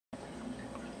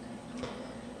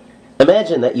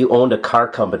Imagine that you owned a car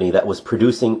company that was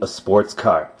producing a sports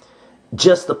car.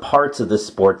 Just the parts of this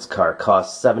sports car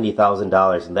cost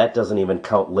 $70,000, and that doesn't even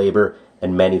count labor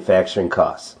and manufacturing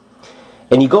costs.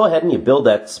 And you go ahead and you build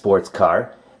that sports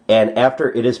car, and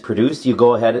after it is produced, you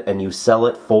go ahead and you sell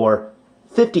it for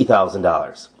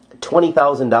 $50,000.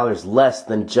 $20,000 less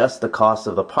than just the cost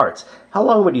of the parts. How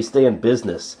long would you stay in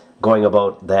business going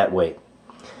about that way?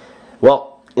 Well,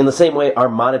 in the same way, our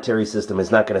monetary system is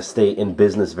not going to stay in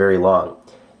business very long.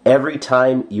 Every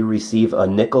time you receive a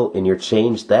nickel in your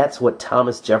change, that's what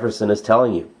Thomas Jefferson is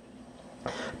telling you.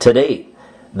 Today,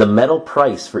 the metal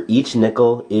price for each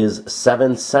nickel is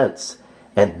 7 cents,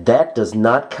 and that does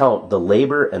not count the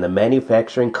labor and the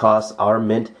manufacturing costs our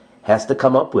mint has to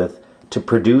come up with to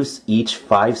produce each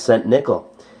 5-cent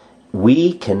nickel.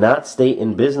 We cannot stay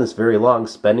in business very long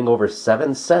spending over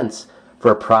 7 cents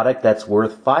for a product that's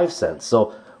worth 5 cents.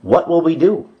 So what will we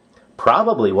do?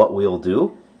 Probably what we'll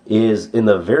do is, in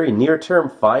the very near term,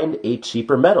 find a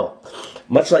cheaper metal,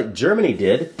 much like Germany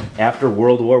did after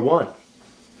World War I.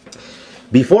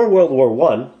 Before World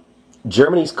War I,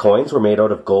 Germany's coins were made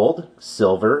out of gold,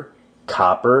 silver,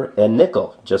 copper, and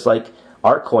nickel, just like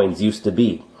our coins used to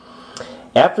be.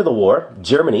 After the war,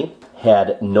 Germany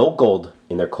had no gold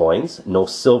in their coins, no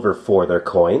silver for their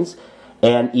coins,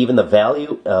 and even the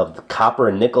value of the copper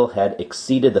and nickel had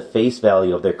exceeded the face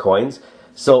value of their coins.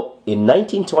 So in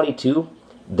 1922,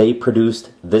 they produced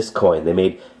this coin. They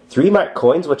made 3-mark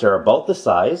coins, which are about the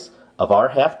size of our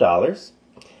half dollars,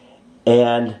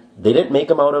 and they didn't make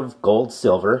them out of gold,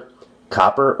 silver,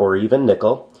 copper, or even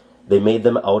nickel. They made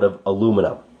them out of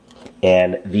aluminum.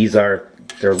 And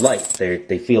they're light.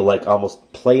 They feel like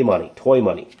almost play money, toy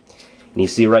money. And you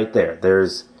see right there,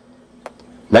 there's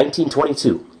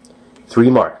 1922, 3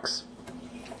 marks.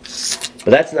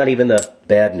 But that's not even the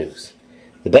bad news.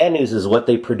 The bad news is what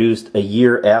they produced a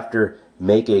year after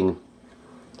making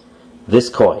this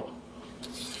coin.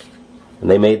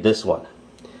 And they made this one,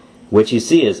 which you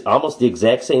see is almost the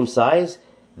exact same size,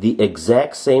 the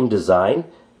exact same design.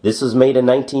 This was made in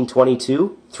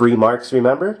 1922, 3 marks,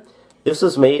 remember? This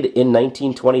was made in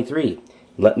 1923.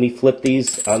 Let me flip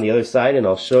these on the other side and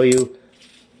I'll show you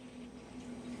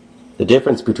the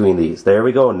difference between these. There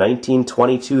we go,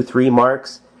 1922, 3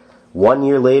 marks. 1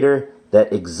 year later,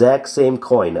 that exact same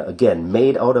coin, again,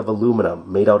 made out of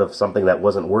aluminum, made out of something that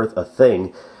wasn't worth a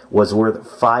thing, was worth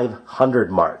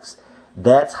 500 marks.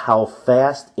 That's how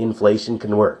fast inflation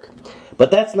can work.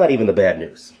 But that's not even the bad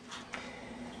news.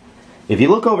 If you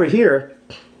look over here,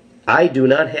 I do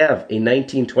not have a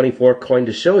 1924 coin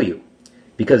to show you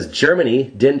because Germany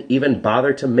didn't even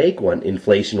bother to make one.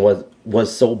 Inflation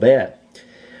was so bad.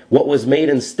 What was made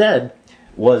instead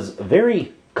was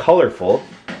very colorful,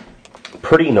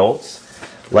 pretty notes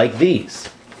like these.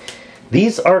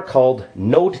 These are called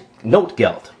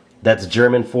Notgeld. That's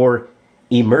German for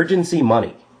emergency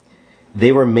money.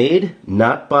 They were made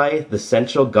not by the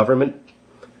central government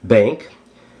bank,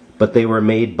 but they were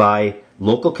made by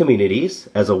local communities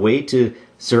as a way to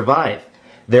survive.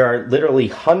 There are literally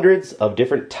hundreds of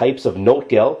different types of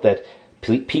Notgeld that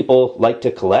people like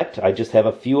to collect. I just have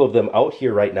a few of them out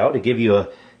here right now to give you a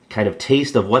kind of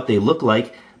taste of what they look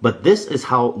like. But this is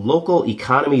how local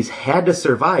economies had to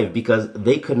survive because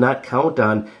they could not count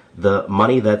on the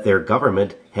money that their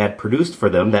government had produced for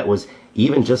them that was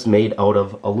even just made out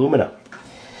of aluminum.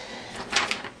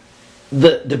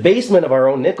 The debasement of our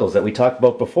own nickels that we talked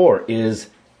about before is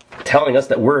telling us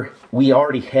that we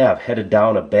already have headed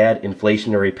down a bad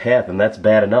inflationary path, and that's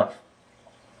bad enough.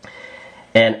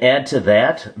 And add to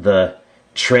that the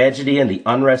tragedy and the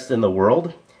unrest in the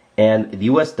world, and the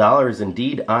US dollar is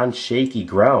indeed on shaky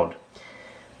ground.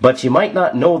 But you might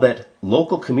not know that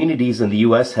local communities in the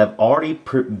US have already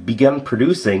begun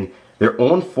producing their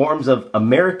own forms of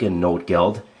American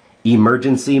Notgeld,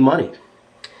 emergency money.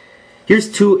 Here's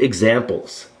 2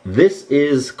 examples. This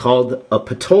is called a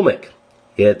Potomac.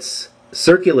 It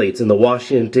circulates in the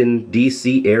Washington,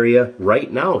 D.C. area right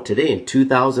now, today in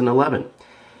 2011.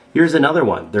 Here's another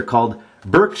one. They're called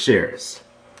Berkshires,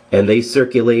 and they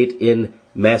circulate in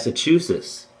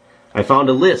Massachusetts. I found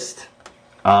a list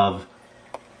of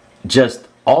just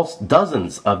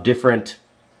dozens of different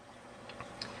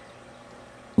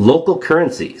local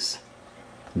currencies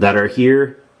that are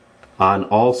here on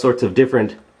all sorts of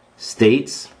different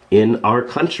states in our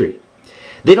country.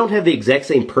 They don't have the exact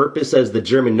same purpose as the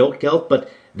German Notgeld, but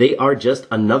they are just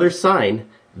another sign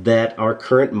that our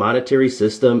current monetary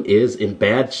system is in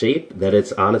bad shape, that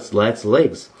it's on its last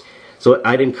legs. So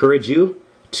I'd encourage you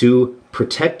to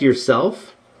protect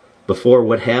yourself before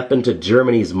what happened to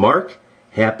Germany's mark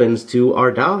happens to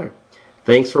our dollar.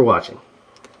 Thanks for watching.